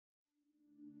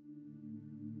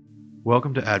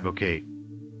Welcome to Advocate.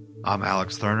 I'm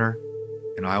Alex Thurner,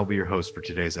 and I will be your host for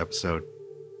today's episode.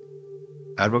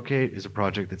 Advocate is a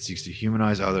project that seeks to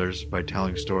humanize others by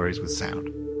telling stories with sound.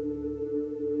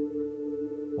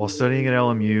 While studying at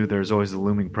LMU, there is always the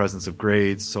looming presence of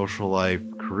grades, social life,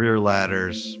 career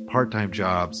ladders, part-time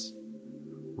jobs.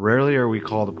 Rarely are we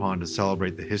called upon to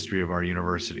celebrate the history of our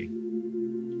university,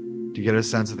 to get a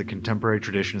sense of the contemporary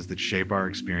traditions that shape our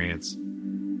experience,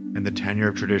 and the tenure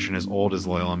of tradition as old as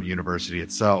Loyola University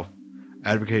itself.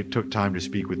 Advocate took time to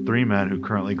speak with three men who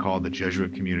currently call the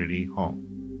Jesuit Community home.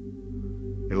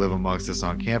 They live amongst us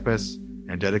on campus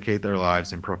and dedicate their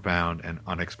lives in profound and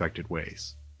unexpected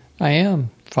ways. I am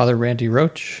Father Randy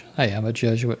Roche. I am a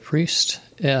Jesuit priest,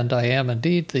 and I am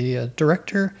indeed the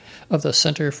director of the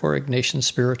Center for Ignatian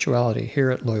Spirituality here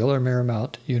at Loyola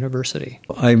Marymount University.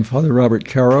 I'm Father Robert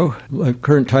Caro. My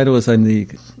current title is I'm the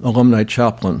alumni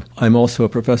chaplain. I'm also a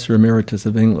professor emeritus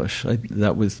of English.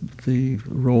 That was the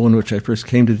role in which I first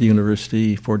came to the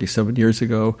university 47 years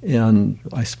ago, and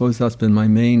I suppose that's been my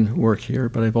main work here,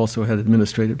 but I've also had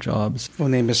administrative jobs. My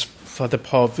name is Father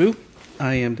Paul Vu.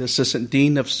 I am the Assistant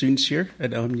Dean of Students here at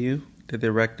LMU, the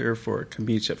Director for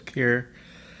Community of Care,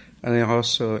 and I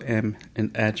also am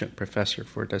an adjunct professor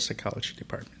for the Psychology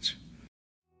Department.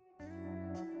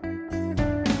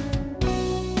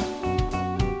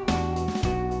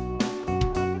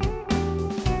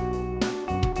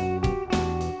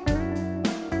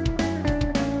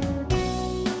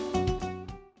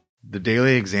 The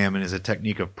daily examen is a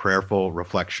technique of prayerful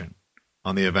reflection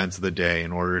on the events of the day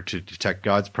in order to detect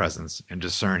God's presence and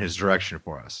discern His direction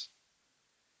for us.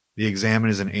 The examen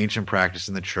is an ancient practice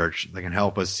in the church that can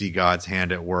help us see God's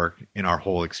hand at work in our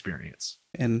whole experience.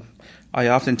 And I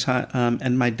oftentimes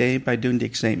end my day by doing the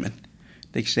examen.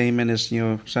 The examen is,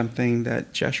 something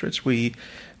that Jesuits, we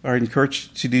are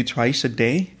encouraged to do twice a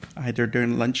day, either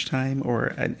during lunchtime or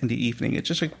in the evening. It's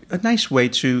just a nice way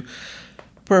to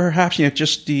perhaps,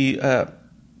 just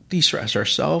de-stress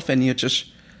ourselves and,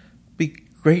 just be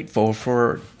grateful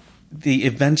for the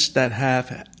events that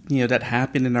have, that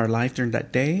happen in our life during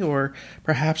that day, or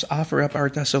perhaps offer up our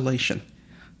desolation,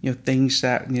 things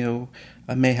that,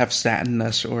 may have saddened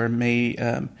us or may,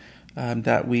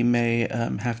 that we may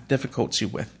have difficulty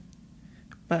with.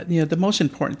 But, the most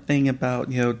important thing about,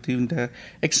 doing the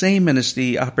examen is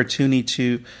the opportunity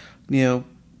to,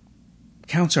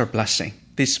 count our blessing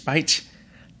despite,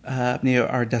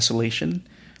 our desolation.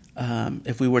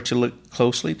 If we were to look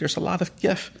closely, there's a lot of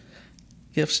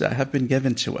gifts that have been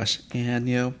given to us,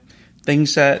 and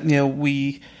things that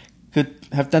we could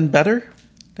have done better,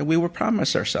 that we would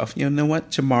promise ourselves. You know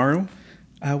what? Tomorrow,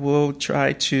 I will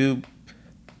try to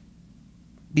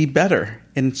be better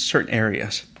in certain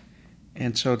areas,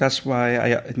 and so that's why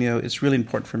it's really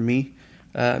important for me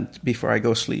before I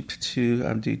go sleep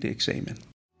to do the examen.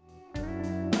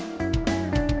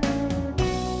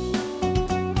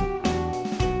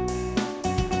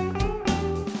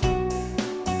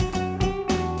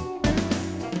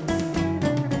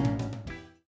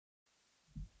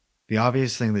 The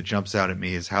obvious thing that jumps out at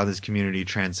me is how this community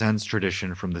transcends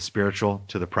tradition from the spiritual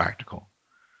to the practical.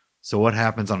 So what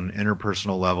happens on an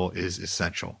interpersonal level is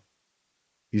essential.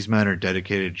 These men are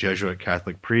dedicated Jesuit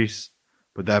Catholic priests,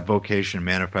 but that vocation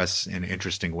manifests in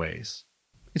interesting ways.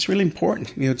 It's really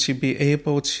important, to be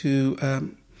able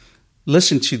to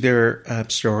listen to their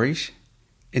stories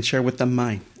and share with them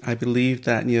mine. I believe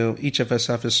that, each of us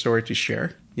have a story to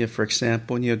share. For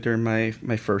example, during my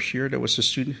first year, there was a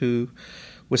student who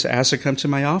was asked to come to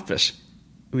my office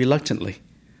reluctantly.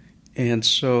 And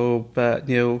so, but,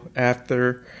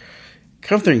 after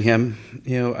comforting him,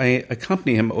 I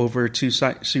accompanied him over to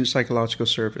student psychological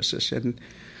services. And,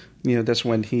 that's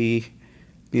when he,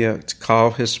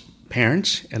 called his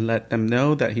parents and let them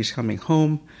know that he's coming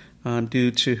home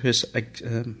due to his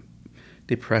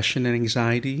depression and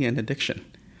anxiety and addiction.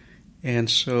 And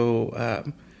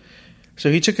so, so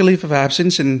he took a leave of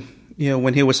absence, and,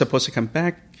 when he was supposed to come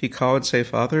back, he called and said,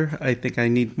 "Father, I think I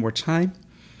need more time."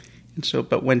 And so,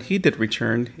 but when he did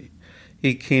return,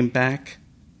 he came back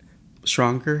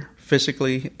stronger,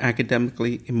 physically,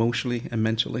 academically, emotionally, and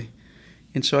mentally.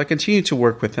 And so I continued to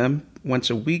work with him once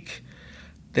a week.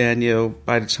 Then,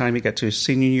 by the time he got to his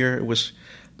senior year, it was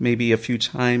maybe a few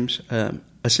times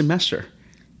a semester.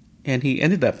 And he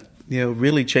ended up,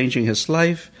 really changing his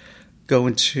life,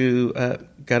 going to,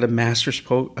 got a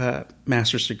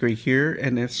master's degree here,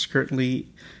 and is currently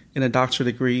in a doctoral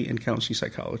degree in counseling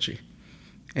psychology.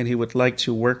 And he would like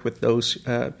to work with those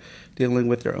dealing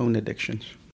with their own addictions.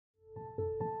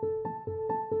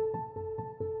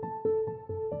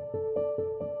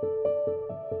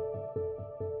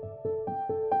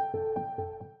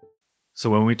 So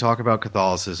when we talk about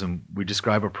Catholicism, we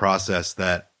describe a process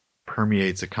that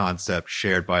permeates a concept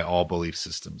shared by all belief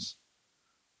systems.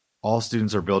 All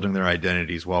students are building their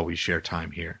identities while we share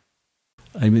time here.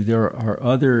 I mean, there are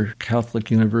other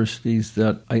Catholic universities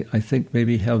that I think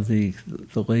maybe have the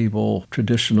label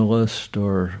traditionalist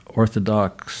or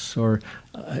orthodox, or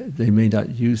they may not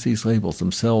use these labels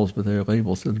themselves, but they are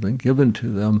labels that have been given to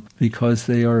them because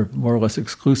they are more or less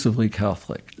exclusively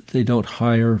Catholic. They don't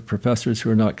hire professors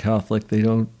who are not Catholic. They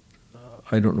don't,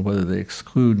 I don't know whether they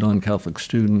exclude non-Catholic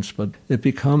students, but it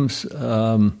becomes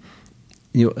a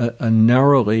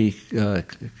narrowly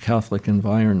Catholic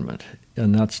environment.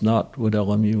 And that's not what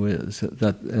LMU is.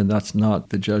 And that's not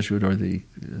the Jesuit or the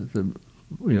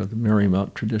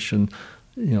Marymount tradition.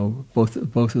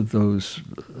 Both of those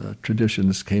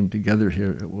traditions came together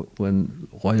here when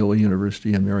Loyola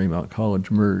University and Marymount College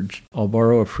merged. I'll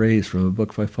borrow a phrase from a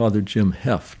book by Father Jim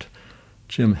Heft.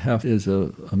 Jim Heft is a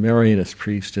Marianist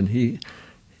priest, and he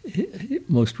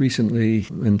most recently,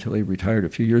 until he retired a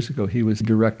few years ago, he was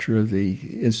director of the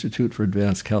Institute for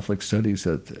Advanced Catholic Studies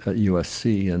at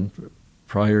USC, and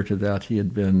prior to that, he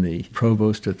had been the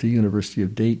provost at the University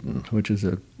of Dayton, which is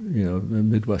a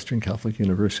Midwestern Catholic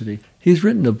university. He's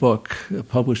written a book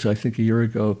published, I think, a year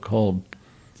ago called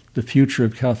 "The Future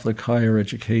of Catholic Higher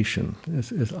Education."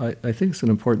 I think it's an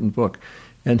important book,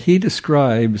 and he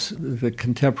describes the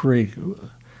contemporary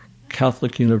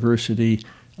Catholic university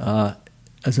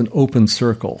as an open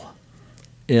circle.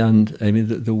 And I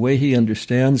mean, the way he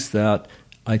understands that,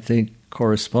 I think,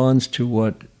 corresponds to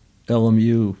what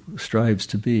LMU strives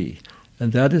to be.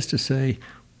 And that is to say,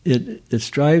 it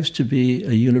strives to be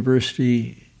a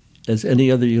university as any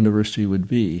other university would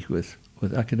be, with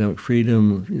academic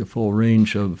freedom, full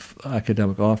range of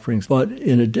academic offerings. But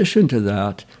in addition to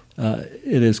that,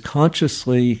 it is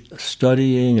consciously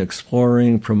studying,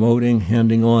 exploring, promoting,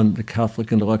 handing on the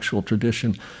Catholic intellectual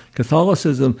tradition.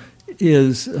 Catholicism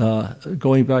is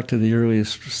going back to the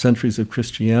earliest centuries of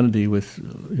Christianity with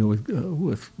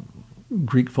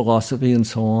Greek philosophy and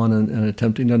so on, and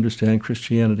attempting to understand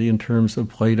Christianity in terms of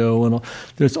Plato and all.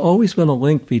 There's always been a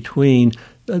link between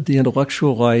the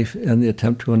intellectual life and the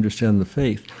attempt to understand the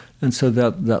faith. And so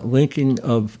that linking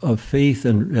of faith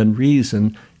and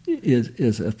reason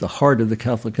is at the heart of the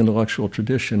Catholic intellectual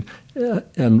tradition.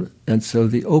 And so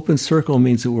the open circle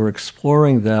means that we're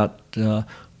exploring that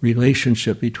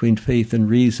relationship between faith and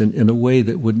reason in a way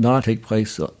that would not take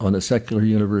place on a secular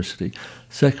university.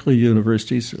 Secular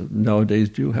universities nowadays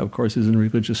do have courses in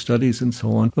religious studies and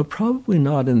so on, but probably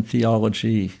not in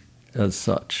theology as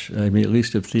such. I mean, at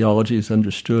least if theology is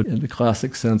understood in the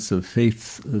classic sense of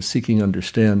faith-seeking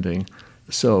understanding.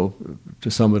 So, to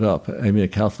sum it up, I mean, a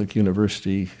Catholic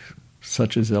university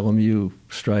such as LMU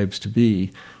strives to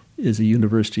be is a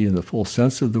university in the full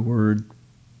sense of the word,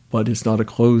 but it's not a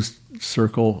closed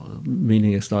circle,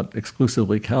 meaning it's not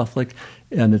exclusively Catholic,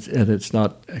 and it's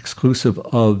not exclusive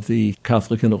of the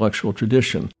Catholic intellectual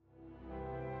tradition.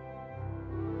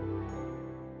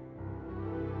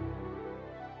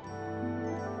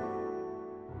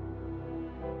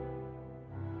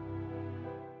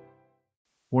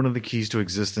 One of the keys to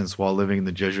existence while living in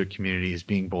the Jesuit community is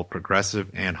being both progressive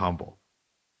and humble.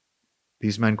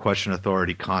 These men question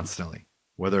authority constantly,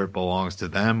 whether it belongs to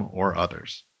them or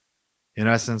others. In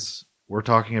essence, we're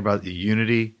talking about the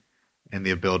unity and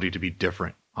the ability to be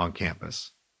different on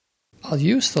campus. I'll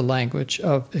use the language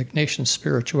of Ignatian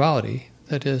spirituality,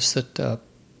 that is, that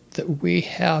we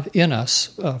have in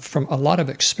us from a lot of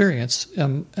experience,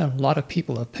 and a lot of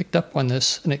people have picked up on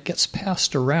this, and it gets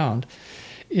passed around,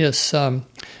 is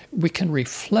we can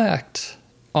reflect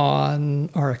on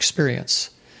our experience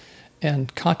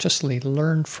and consciously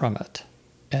learn from it.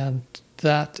 And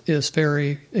that is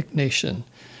very Ignatian.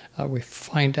 We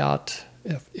find out,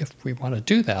 if we want to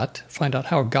do that, find out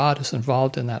how God is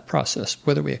involved in that process,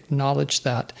 whether we acknowledge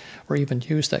that or even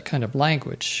use that kind of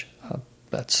language.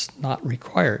 That's not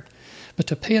required. But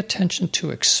to pay attention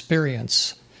to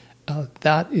experience,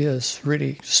 that is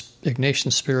really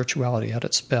Ignatian spirituality at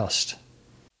its best.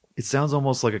 It sounds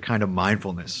almost like a kind of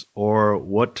mindfulness, or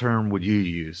what term would you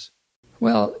use?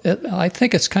 Well, I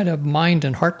think it's kind of mind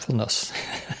and heartfulness,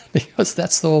 because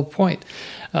that's the whole point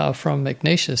from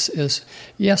Ignatius is,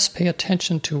 yes, pay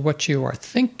attention to what you are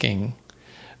thinking,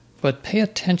 but pay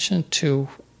attention to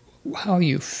how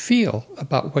you feel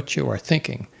about what you are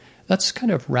thinking. That's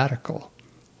kind of radical,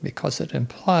 because it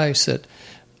implies that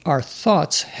our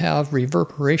thoughts have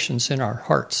reverberations in our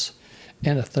hearts.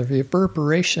 And if the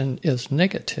reverberation is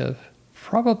negative,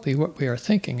 probably what we are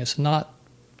thinking is not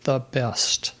the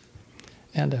best.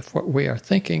 And if what we are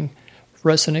thinking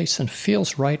resonates and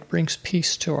feels right, brings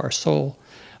peace to our soul,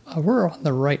 we're on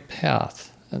the right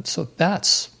path. And so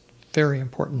that's very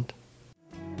important.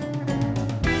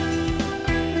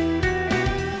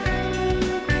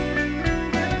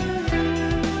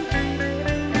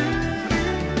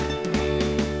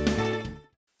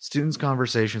 Students'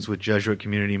 conversations with Jesuit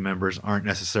community members aren't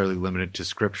necessarily limited to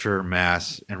scripture,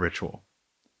 mass, and ritual.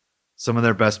 Some of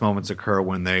their best moments occur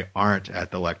when they aren't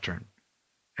at the lectern,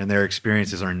 and their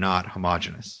experiences are not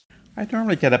homogeneous. I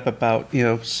normally get up about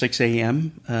 6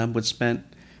 a.m. Would spend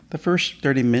the first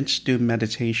 30 minutes doing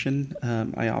meditation.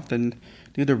 I often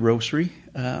do the rosary,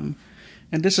 and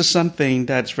this is something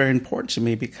that's very important to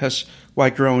me because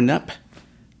while growing up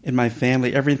in my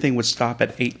family, everything would stop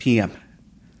at 8 p.m.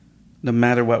 No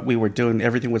matter what we were doing,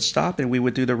 everything would stop and we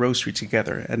would do the rosary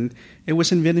together. And it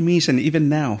was in Vietnamese, and even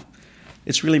now,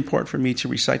 it's really important for me to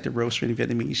recite the rosary in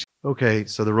Vietnamese. Okay,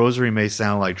 so the rosary may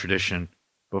sound like tradition,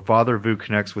 but Father Vu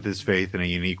connects with his faith in a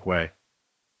unique way.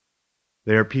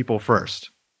 They are people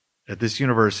first. At this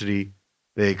university,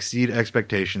 they exceed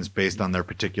expectations based on their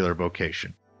particular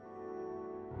vocation.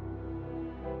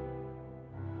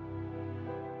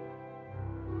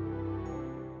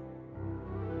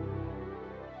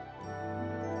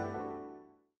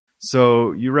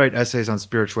 So you write essays on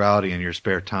spirituality in your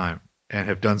spare time and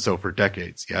have done so for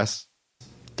decades, yes?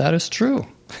 That is true.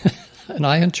 And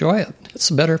I enjoy it. It's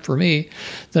better for me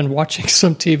than watching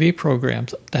some TV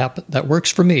programs. That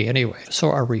works for me anyway.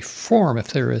 So our reform, if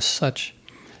there is such,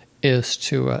 is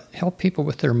to help people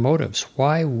with their motives.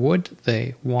 Why would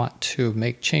they want to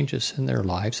make changes in their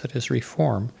lives, that is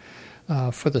reform,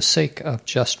 for the sake of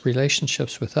just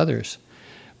relationships with others?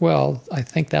 Well, I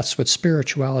think that's what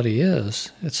spirituality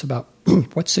is. It's about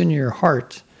what's in your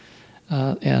heart.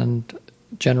 And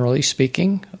generally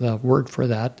speaking, the word for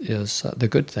that is, the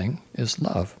good thing is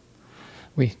love.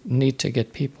 We need to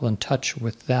get people in touch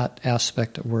with that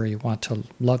aspect of where you want to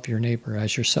love your neighbor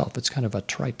as yourself. It's kind of a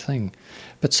trite thing.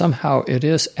 But somehow it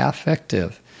is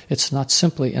affective. It's not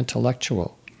simply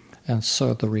intellectual. And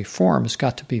so the reform has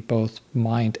got to be both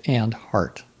mind and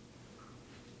heart.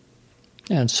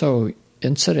 And so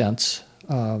incidents,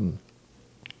 you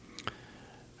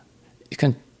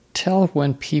can tell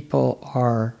when people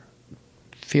are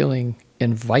feeling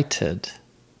invited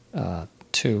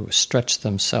to stretch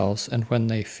themselves and when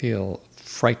they feel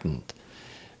frightened.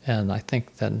 And I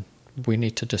think then we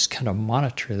need to just kind of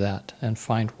monitor that and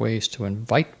find ways to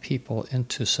invite people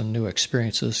into some new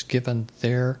experiences given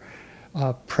their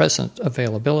present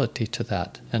availability to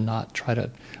that, and not try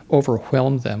to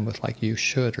overwhelm them with like you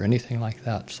should or anything like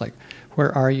that. It's like,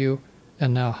 where are you?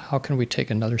 And now how can we take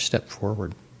another step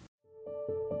forward?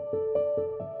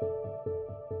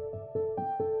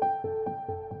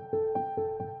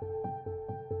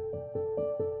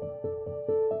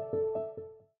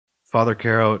 Father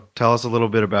Caro, tell us a little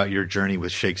bit about your journey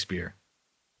with Shakespeare.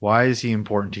 Why is he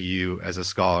important to you as a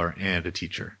scholar and a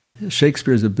teacher?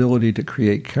 Shakespeare's ability to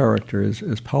create character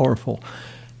is powerful.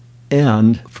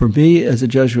 And for me, as a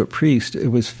Jesuit priest, it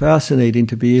was fascinating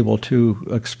to be able to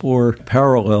explore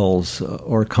parallels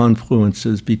or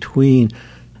confluences between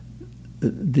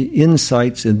the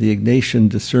insights in the Ignatian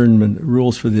discernment,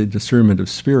 rules for the discernment of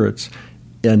spirits,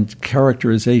 and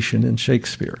characterization in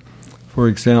Shakespeare. For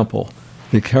example,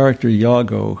 the character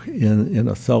Iago in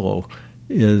Othello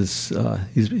is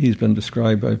he's been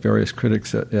described by various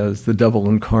critics as the devil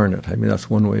incarnate. I mean, that's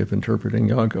one way of interpreting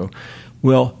Iago.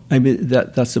 Well, I mean,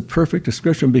 that's a perfect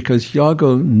description because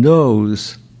Iago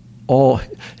knows all.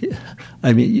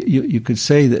 I mean, you could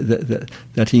say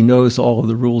that he knows all of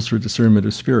the rules for discernment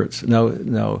of spirits.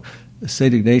 Now,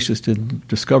 St. Ignatius didn't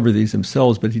discover these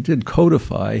himself, but he did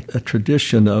codify a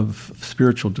tradition of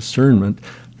spiritual discernment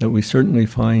that we certainly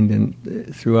find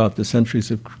throughout the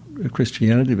centuries of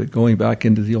Christianity, but going back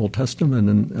into the Old Testament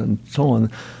and so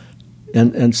on.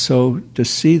 And so to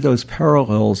see those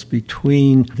parallels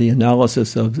between the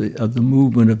analysis of the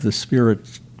movement of the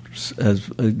spirits, as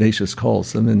Ignatius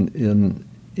calls them,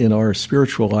 in our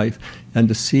spiritual life, and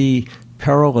to see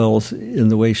parallels in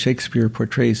the way Shakespeare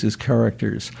portrays his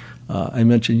characters. I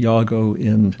mentioned Iago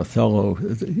in Othello,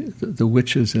 the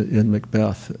witches in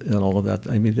Macbeth, and all of that.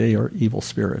 I mean, they are evil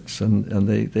spirits, and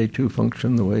they too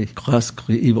function the way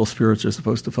classically evil spirits are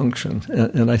supposed to function.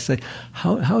 And I say,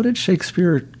 how did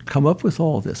Shakespeare come up with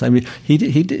all this? I mean, he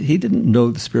didn't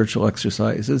know the spiritual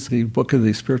exercises. The book of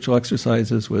the spiritual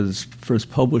exercises was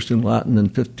first published in Latin in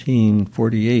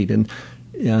 1548, and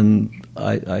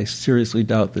I seriously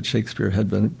doubt that Shakespeare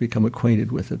had become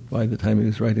acquainted with it by the time he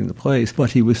was writing the plays.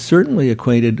 But he was certainly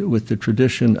acquainted with the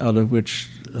tradition out of which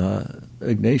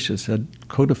Ignatius had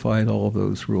codified all of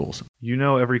those rules. You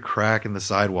know every crack in the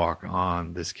sidewalk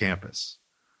on this campus.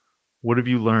 What have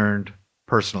you learned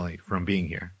personally from being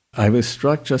here? I was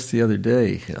struck just the other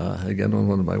day, again on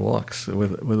one of my walks,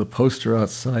 with a poster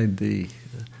outside the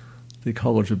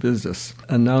College of Business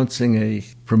announcing a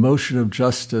promotion of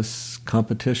justice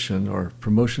competition or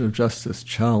promotion of justice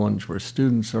challenge where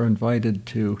students are invited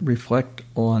to reflect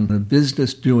on a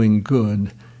business doing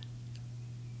good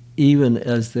even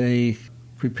as they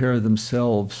prepare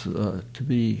themselves to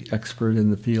be expert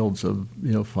in the fields of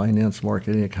finance,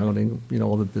 marketing, accounting,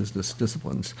 all the business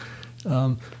disciplines.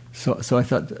 So I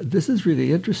thought this is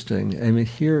really interesting. I mean,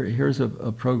 here's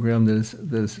a program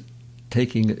that is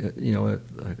taking a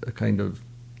kind of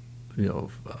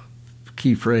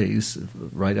key phrase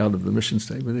right out of the mission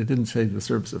statement. It didn't say the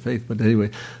service of faith, but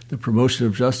anyway, the promotion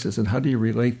of justice. And how do you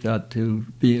relate that to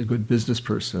being a good business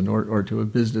person or to a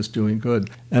business doing good?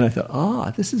 And I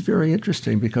thought, this is very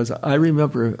interesting because I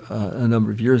remember a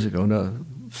number of years ago, now,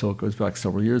 so it goes back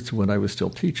several years to when I was still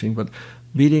teaching, but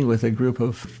meeting with a group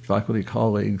of faculty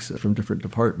colleagues from different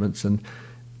departments, and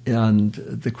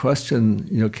the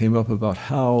question came up about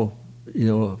how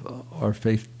our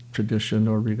faith tradition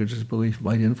or religious belief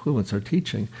might influence our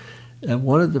teaching. And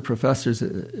one of the professors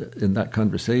in that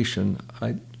conversation,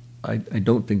 I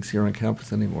don't think he's here on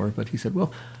campus anymore, but he said,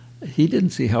 well, he didn't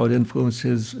see how it influenced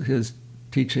his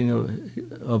teaching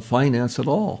of finance at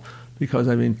all. Because,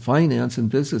 finance and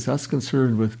business, that's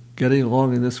concerned with getting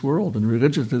along in this world, and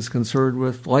religion is concerned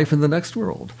with life in the next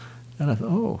world. And I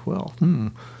thought,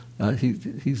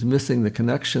 he's missing the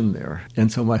connection there.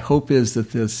 And so my hope is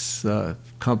that this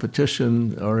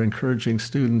competition are encouraging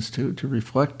students to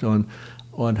reflect on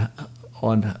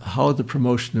how the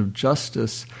promotion of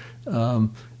justice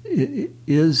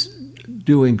is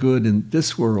doing good in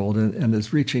this world and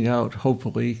is reaching out,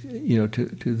 hopefully,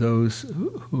 to those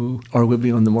who are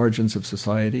living on the margins of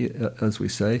society, as we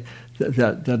say,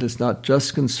 that is not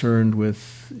just concerned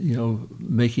with,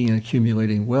 making and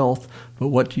accumulating wealth, but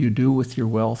what do you do with your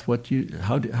wealth?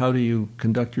 How do you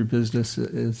conduct your business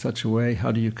in such a way?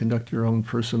 How do you conduct your own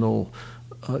personal,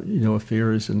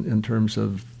 affairs in terms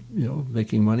of,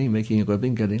 making money, making a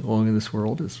living, getting along in this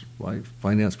world, as my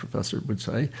finance professor would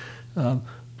say.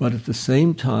 But at the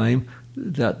same time,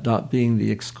 that not being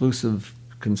the exclusive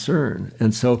concern.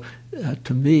 And so,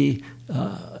 to me,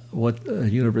 what a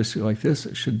university like this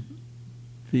should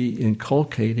be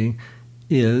inculcating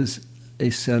is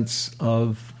a sense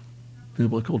of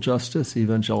biblical justice,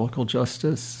 evangelical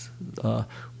justice,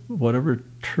 whatever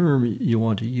term you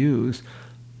want to use.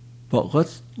 But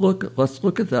let's look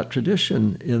at that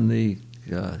tradition in the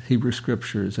Hebrew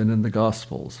Scriptures and in the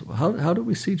Gospels. How do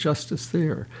we see justice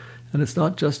there? And it's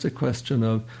not just a question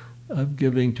of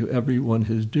giving to everyone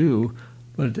his due,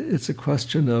 but it's a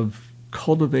question of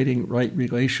cultivating right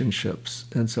relationships.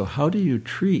 And so how do you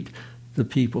treat the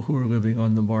people who are living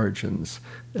on the margins?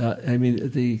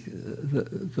 The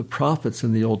prophets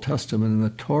in the Old Testament and the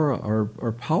Torah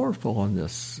are powerful on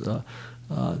this.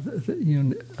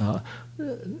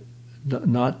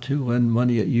 Not to lend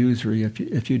money at usury.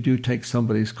 If you do take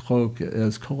somebody's cloak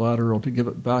as collateral, to give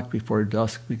it back before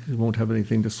dusk because you won't have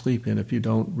anything to sleep in if you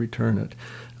don't return it.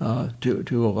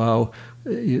 To allow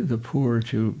the poor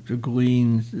to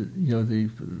glean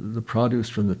the produce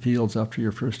from the fields after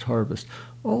your first harvest.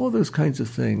 All of those kinds of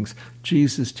things.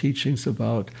 Jesus' teachings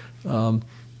about the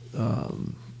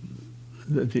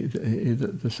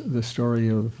story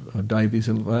of Dives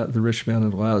and the rich man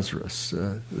and Lazarus,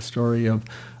 the story of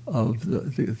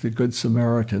the Good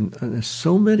Samaritan. And there's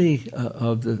so many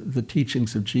of the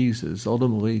teachings of Jesus,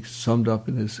 ultimately summed up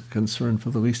in his concern for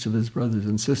the least of his brothers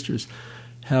and sisters,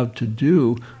 have to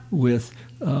do with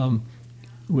what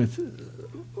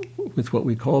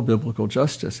we call biblical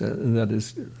justice, and that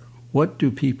is, what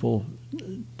do people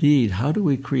need? How do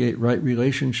we create right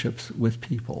relationships with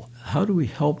people? How do we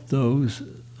help those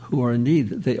who are in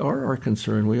need? They are our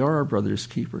concern. We are our brother's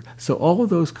keeper. So all of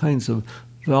those kinds of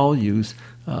values,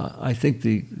 I think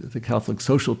the Catholic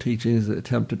social teachings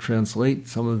attempt to translate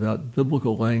some of that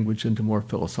biblical language into more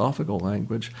philosophical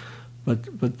language.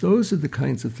 But those are the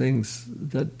kinds of things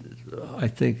that I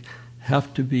think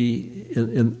have to be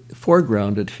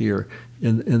foregrounded here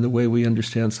in the way we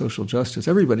understand social justice.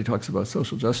 Everybody talks about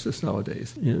social justice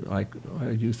nowadays. I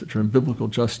use the term biblical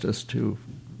justice to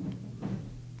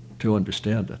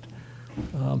understand it.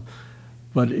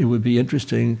 But it would be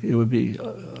interesting. It would be,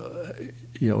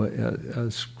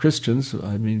 as Christians,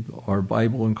 our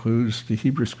Bible includes the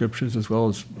Hebrew Scriptures as well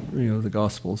as the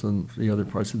Gospels and the other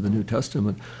parts of the New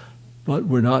Testament. But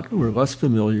we're less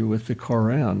familiar with the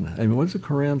Quran. What does the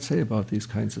Quran say about these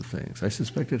kinds of things? I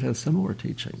suspect it has similar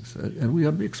teachings, and we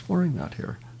ought to be exploring that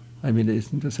here. It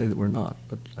isn't to say that we're not,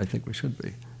 but I think we should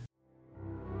be.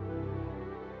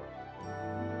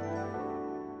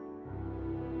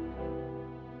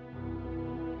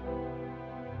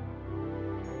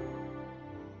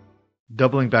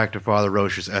 Doubling back to Father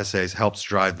Roche's essays helps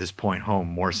drive this point home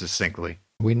more succinctly.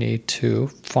 We need to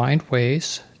find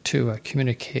ways to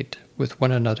communicate with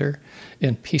one another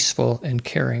in peaceful and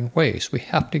caring ways. We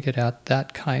have to get at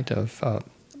that kind of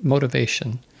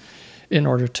motivation in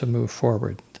order to move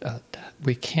forward.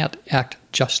 We can't act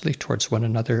justly towards one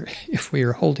another if we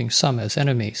are holding some as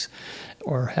enemies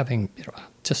or having,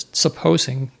 just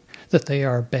supposing that they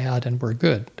are bad and we're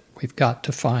good. We've got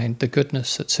to find the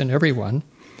goodness that's in everyone,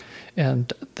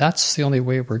 and that's the only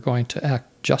way we're going to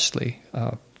act justly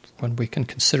when we can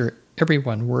consider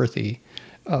everyone worthy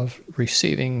of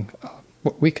receiving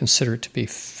what we consider to be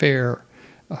fair,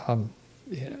 from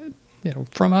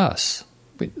us.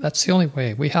 That's the only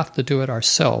way. We have to do it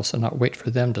ourselves and not wait for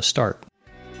them to start.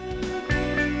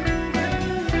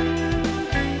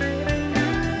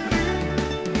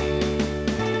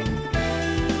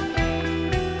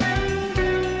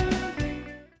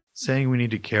 Saying we need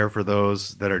to care for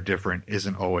those that are different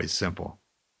isn't always simple.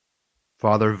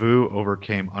 Father Vu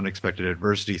overcame unexpected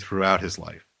adversity throughout his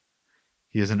life.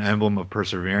 He is an emblem of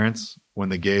perseverance when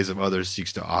the gaze of others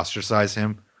seeks to ostracize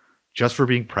him just for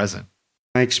being present.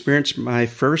 I experienced my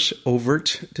first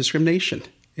overt discrimination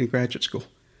in graduate school.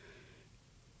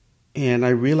 And I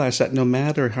realized that no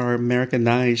matter how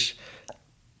Americanized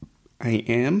I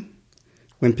am,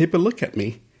 when people look at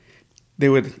me,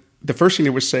 the first thing they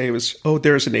would say was, "Oh,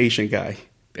 there's an Asian guy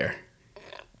there."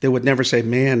 They would never say,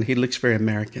 "Man, he looks very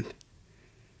American."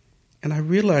 And I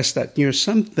realized that,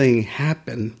 something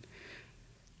happened.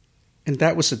 And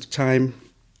that was at the time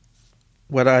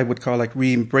what I would call like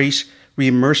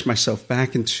re-immerse myself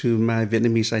back into my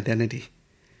Vietnamese identity.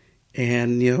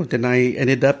 And, then I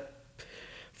ended up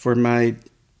for my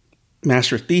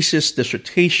master thesis,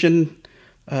 dissertation,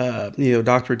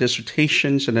 doctorate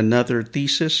dissertations, and another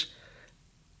thesis.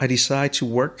 I decided to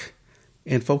work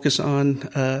and focus on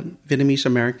Vietnamese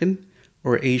American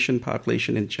or Asian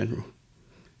population in general.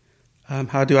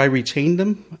 How do I retain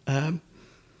them?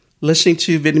 Listening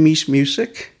to Vietnamese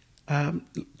music,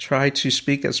 try to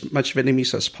speak as much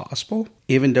Vietnamese as possible.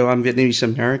 Even though I'm Vietnamese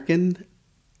American,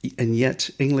 and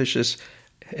yet English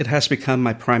has become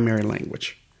my primary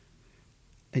language.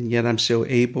 And yet I'm still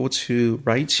able to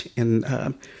write and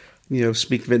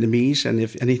speak Vietnamese. And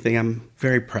if anything, I'm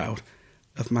very proud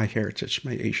of my heritage,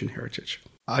 my Asian heritage.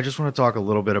 I just want to talk a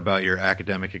little bit about your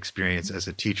academic experience as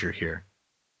a teacher here.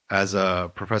 As a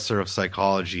professor of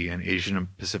psychology and Asian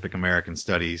and Pacific American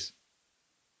studies,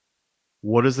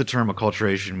 what does the term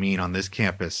acculturation mean on this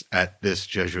campus at this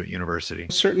Jesuit university?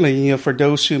 Certainly, for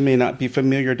those who may not be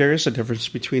familiar, there is a difference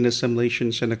between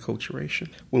assimilations and acculturation.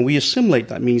 When we assimilate,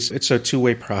 that means it's a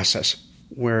two-way process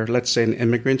where, let's say, an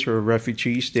immigrant or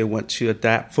refugees, they want to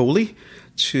adapt fully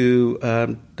to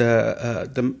the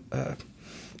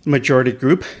majority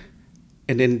group.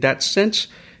 And in that sense,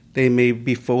 they may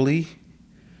be fully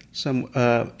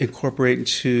incorporate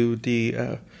into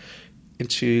the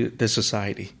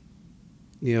society,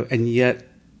 and yet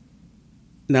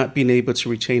not being able to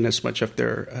retain as much of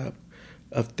their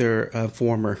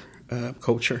former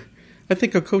culture. I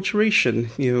think acculturation,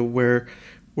 where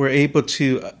we're able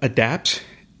to adapt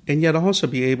and yet also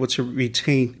be able to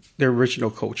retain their original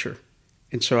culture.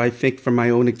 And so I think from my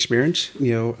own experience,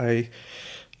 I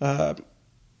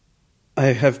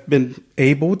have been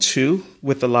able to,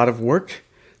 with a lot of work,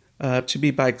 to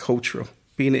be bicultural,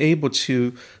 being able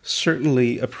to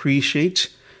certainly appreciate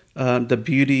the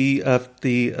beauty of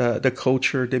the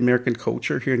culture, the American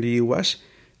culture here in the U.S.,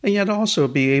 and yet also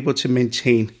be able to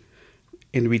maintain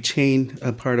and retain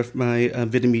a part of my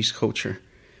Vietnamese culture.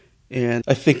 And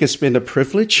I think it's been a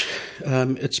privilege.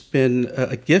 It's been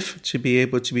a gift to be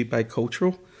able to be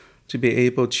bicultural, to be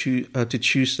able to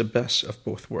choose the best of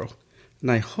both worlds. And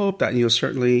I hope that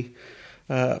certainly.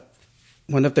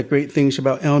 One of the great things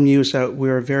about LMU is that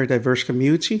we're a very diverse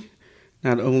community,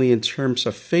 not only in terms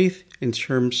of faith, in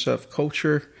terms of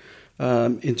culture,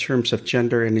 in terms of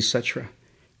gender, and etc.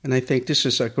 And I think this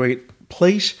is a great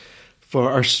place for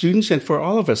our students and for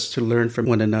all of us to learn from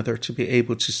one another, to be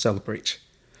able to celebrate,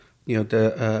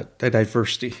 the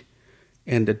diversity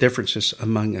and the differences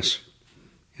among us.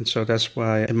 And so that's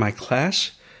why in my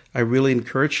class, I really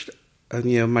encouraged,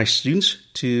 my students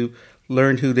to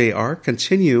learn who they are,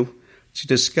 continue to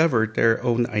discover their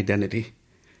own identity.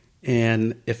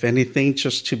 And if anything,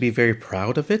 just to be very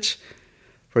proud of it,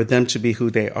 for them to be who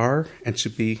they are and to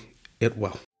be it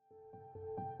well.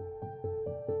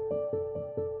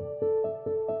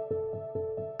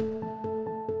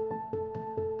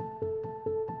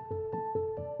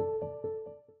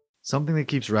 Something that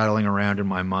keeps rattling around in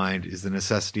my mind is the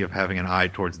necessity of having an eye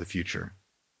towards the future.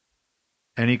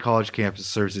 Any college campus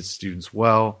serves its students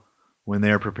well when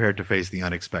they are prepared to face the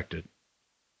unexpected.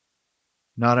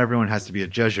 Not everyone has to be a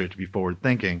Jesuit to be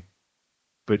forward-thinking,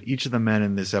 but each of the men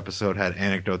in this episode had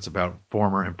anecdotes about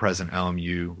former and present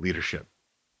LMU leadership.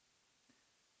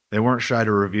 They weren't shy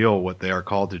to reveal what they are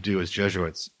called to do as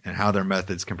Jesuits and how their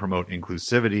methods can promote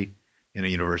inclusivity in a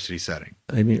university setting.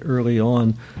 I mean, early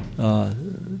on,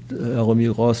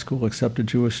 LMU Law School accepted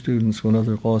Jewish students when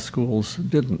other law schools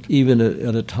didn't. Even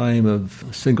at a time of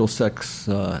single-sex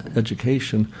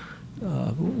education,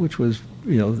 which was,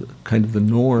 kind of the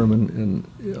norm, and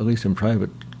at least in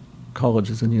private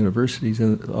colleges and universities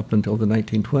up until the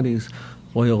 1920s,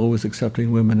 Loyola was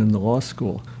accepting women in the law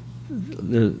school.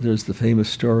 There's the famous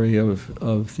story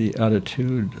of the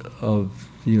attitude of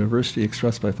the university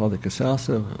expressed by Father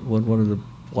Casassa when one of the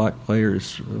black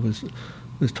players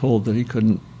was told that he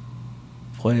couldn't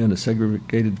play in a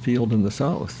segregated field in the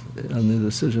South. And the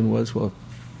decision was, well,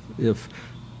 if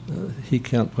he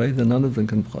can't play, then none of them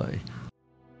can play.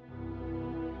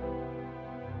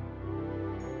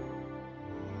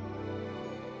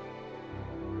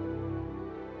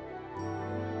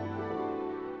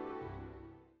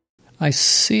 I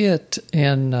see it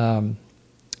in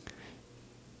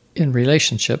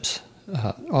relationships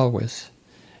always.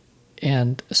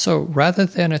 And so rather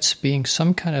than it's being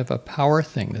some kind of a power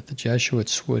thing that the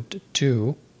Jesuits would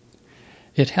do,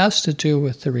 it has to do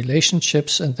with the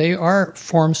relationships, and they are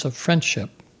forms of friendship.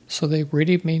 So they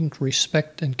really mean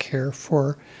respect and care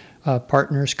for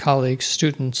partners, colleagues,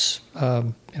 students,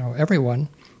 everyone.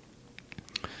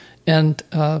 And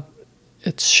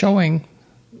it's showing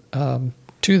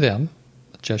to them,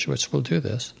 the Jesuits will do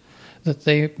this, that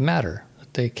they matter,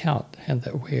 that they count, and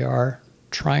that we are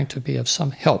trying to be of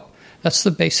some help. That's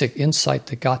the basic insight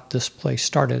that got this place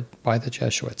started by the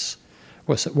Jesuits,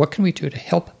 was that what can we do to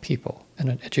help people? And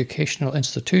an educational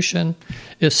institution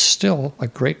is still a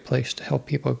great place to help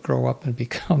people grow up and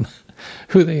become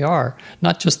who they are,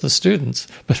 not just the students,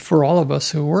 but for all of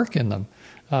us who work in them.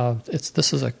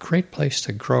 This is a great place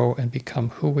to grow and become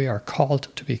who we are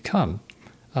called to become.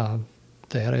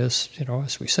 That is,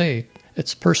 as we say,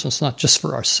 it's persons not just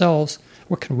for ourselves,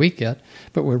 what can we get,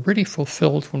 but we're really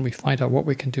fulfilled when we find out what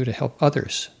we can do to help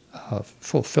others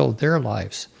fulfill their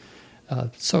lives.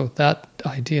 So that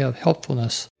idea of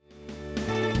helpfulness.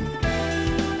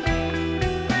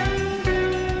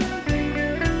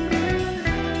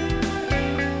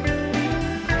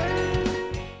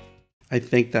 I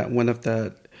think that one of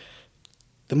the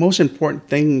most important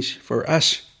things for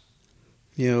us,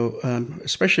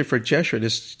 especially for Jesuit,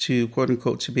 is to, quote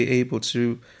unquote, to be able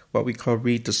to what we call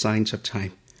read the signs of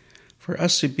time. For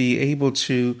us to be able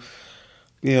to,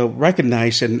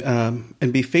 recognize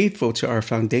and be faithful to our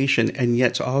foundation, and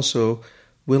yet also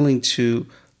willing to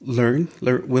learn,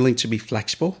 willing to be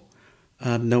flexible,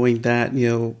 knowing that,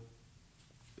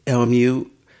 LMU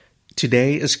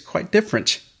today is quite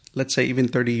different, let's say even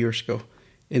 30 years ago,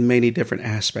 in many different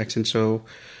aspects. And so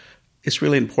it's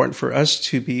really important for us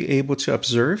to be able to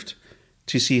observe,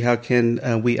 to see how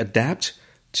can we adapt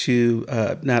to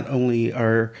not only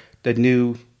the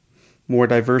new, more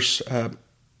diverse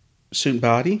student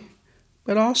body,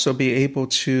 but also be able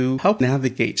to help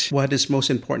navigate what is most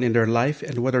important in their life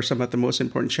and what are some of the most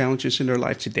important challenges in their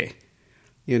life today,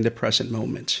 in the present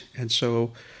moment. And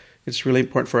so it's really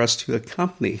important for us to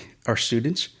accompany our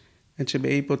students and to be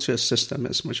able to assist them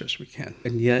as much as we can.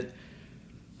 And yet,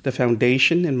 the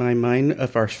foundation, in my mind,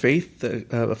 of our faith,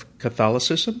 of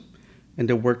Catholicism, and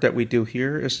the work that we do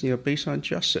here is, based on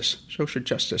justice, social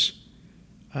justice.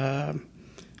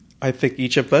 I think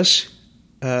each of us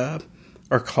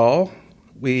are called.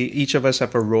 Each of us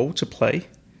have a role to play.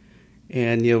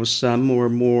 And, some are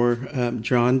more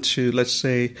drawn to, let's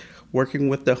say, working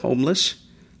with the homeless.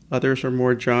 Others are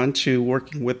more drawn to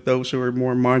working with those who are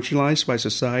more marginalized by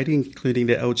society, including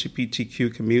the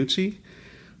LGBTQ community,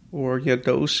 or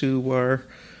those who are,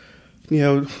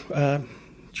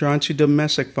 drawn to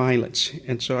domestic violence.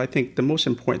 And so I think the most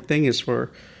important thing is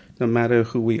for no matter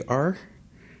who we are,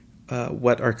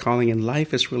 what our calling in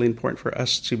life is really important for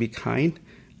us to be kind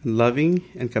and loving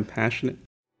and compassionate.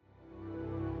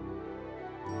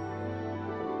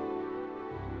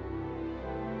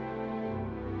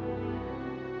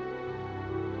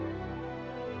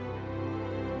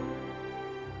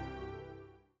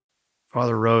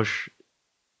 Father Roche,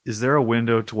 is there a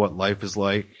window to what life is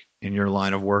like in your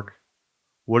line of work?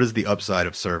 What is the upside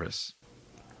of service?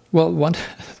 Well, one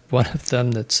of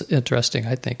them that's interesting,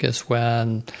 I think, is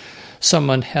when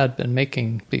someone had been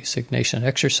making these Ignatian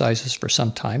exercises for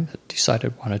some time,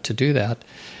 decided wanted to do that,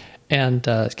 and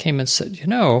came and said,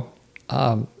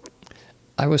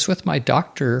 I was with my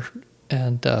doctor,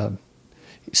 and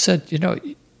he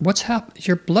said, what's happened?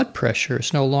 Your blood pressure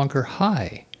is no longer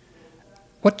high.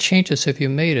 what changes have you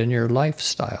made in your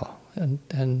lifestyle?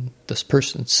 And this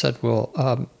person said, well,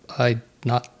 I'm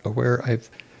not aware.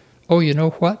 Oh, you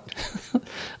know what?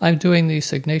 I'm doing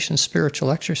these Ignatian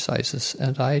spiritual exercises,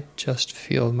 and I just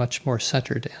feel much more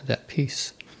centered and at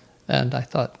peace. And I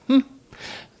thought,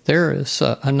 there is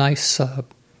a nice,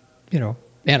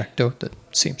 anecdote that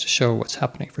seems to show what's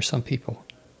happening for some people.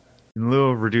 In lieu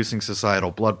of reducing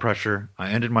societal blood pressure,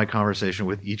 I ended my conversation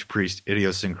with each priest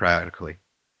idiosyncratically.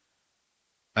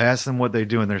 I asked them what they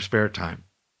do in their spare time.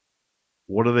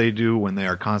 What do they do when they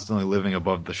are constantly living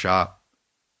above the shop?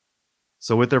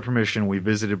 So with their permission, we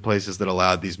visited places that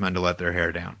allowed these men to let their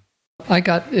hair down. I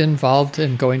got involved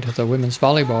in going to the women's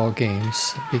volleyball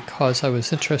games because I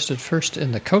was interested first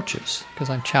in the coaches, because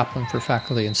I'm chaplain for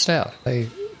faculty and staff. I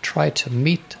tried to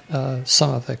meet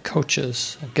some of the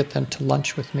coaches, get them to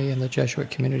lunch with me in the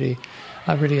Jesuit community.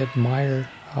 I really admire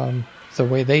the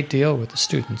way they deal with the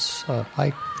students.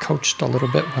 I coached a little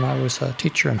bit when I was a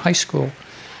teacher in high school,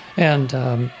 and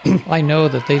I know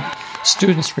that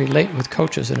students relate with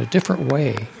coaches in a different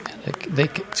way.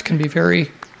 It can be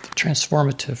very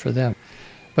transformative for them.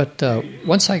 But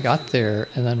once I got there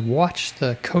and then watched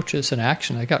the coaches in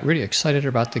action, I got really excited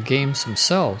about the games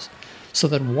themselves. So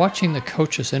then watching the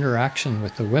coaches' interaction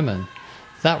with the women,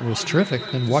 that was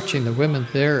terrific. And watching the women,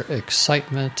 their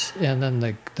excitement, and then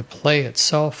the play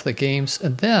itself, the games.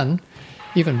 And then,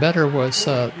 even better was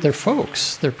their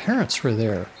folks, their parents were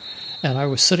there. And I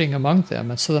was sitting among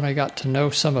them. And so then I got to know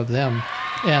some of them.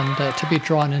 And to be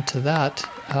drawn into that,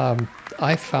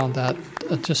 I found that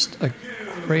just a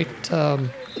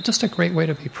great way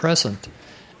to be present.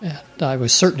 And I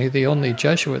was certainly the only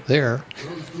Jesuit there.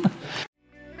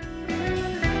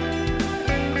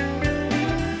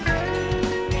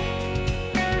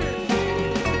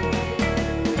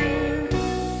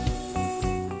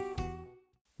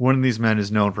 One of these men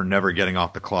is known for never getting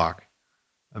off the clock.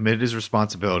 Amid his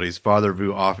responsibilities, Father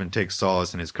Vu often takes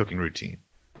solace in his cooking routine.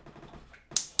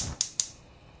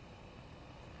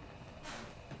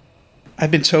 I've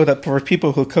been told that for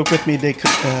people who cook with me, they could,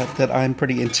 that I'm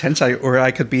pretty intense, or I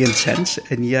could be intense,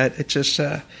 and yet it just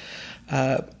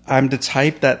I'm the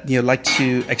type that like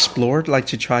to explore, like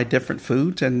to try different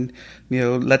foods, and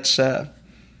let's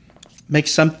make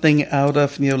something out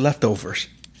of leftovers.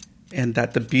 And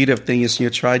that the beauty of things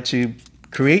is try to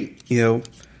create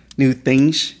new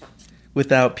things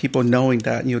without people knowing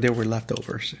that they were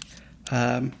leftovers.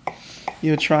 Trying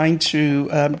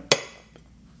to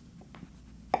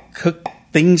cook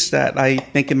things that I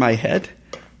think in my head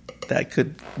that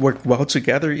could work well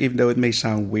together, even though it may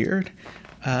sound weird.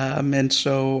 And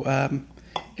so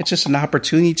it's just an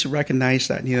opportunity to recognize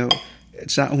that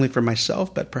it's not only for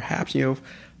myself, but perhaps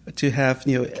to have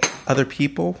other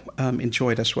people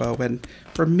enjoy it as well. And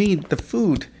for me, the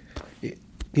food,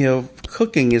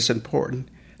 cooking is important,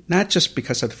 not just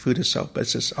because of the food itself, but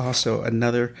it's just also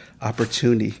another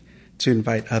opportunity to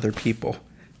invite other people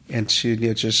and to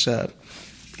just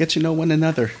get to know one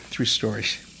another through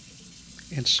stories.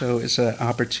 And so it's an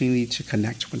opportunity to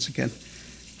connect once again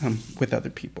with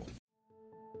other people.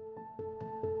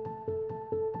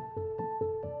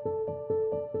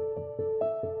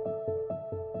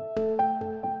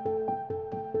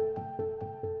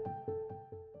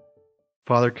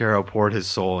 Father Caro poured his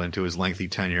soul into his lengthy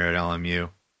tenure at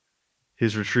LMU.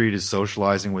 His retreat is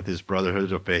socializing with his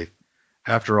brotherhood of faith.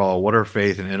 After all, what are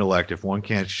faith and intellect if one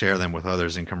can't share them with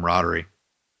others in camaraderie?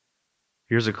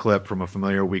 Here's a clip from a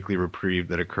familiar weekly reprieve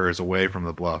that occurs away from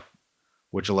the bluff,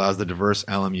 which allows the diverse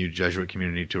LMU Jesuit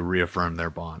community to reaffirm their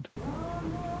bond.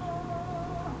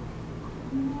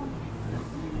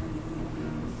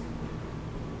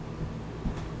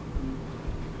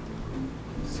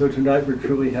 So tonight we're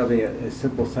truly having a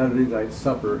simple Saturday night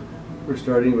supper. We're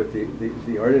starting with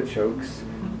the artichokes,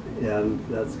 and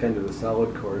that's kind of the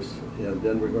salad course. And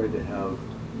then we're going to have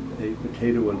a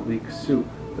potato and leek soup,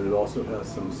 but it also has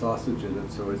some sausage in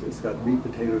it. So it's got meat,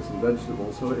 potatoes, and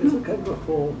vegetables. So it's a kind of a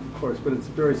full course, but it's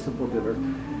a very simple dinner.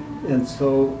 And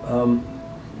so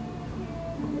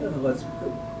let's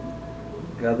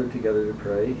gather together to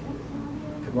pray.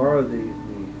 Tomorrow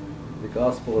the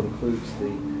gospel includes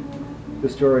the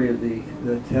story of the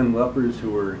 10 lepers who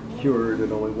were cured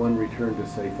and only one returned to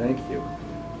say thank you.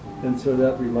 And so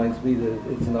that reminds me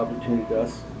that it's an opportunity to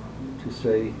us to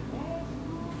say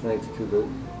thanks to the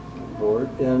Lord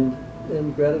and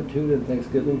gratitude and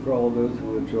thanksgiving for all of those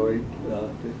who enjoyed the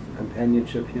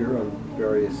companionship here on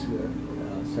various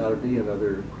Saturday and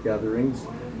other gatherings,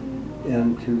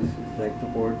 and to thank the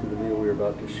Lord for the meal we are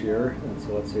about to share. And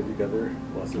so let's say together,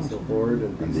 bless us, O Lord,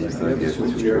 and these gifts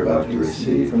which we are about to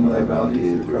receive from thy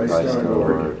bounty through Christ our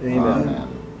Lord. Amen.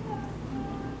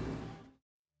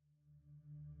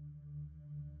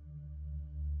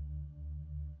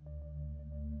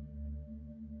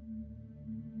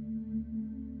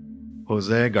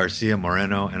 Jose Garcia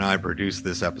Moreno and I produced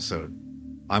this episode.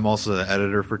 I'm also the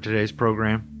editor for today's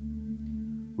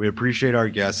program. We appreciate our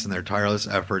guests and their tireless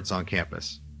efforts on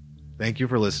campus. Thank you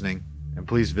for listening, and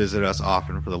please visit us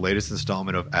often for the latest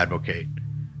installment of Advocate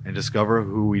and discover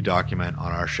who we document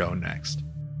on our show next.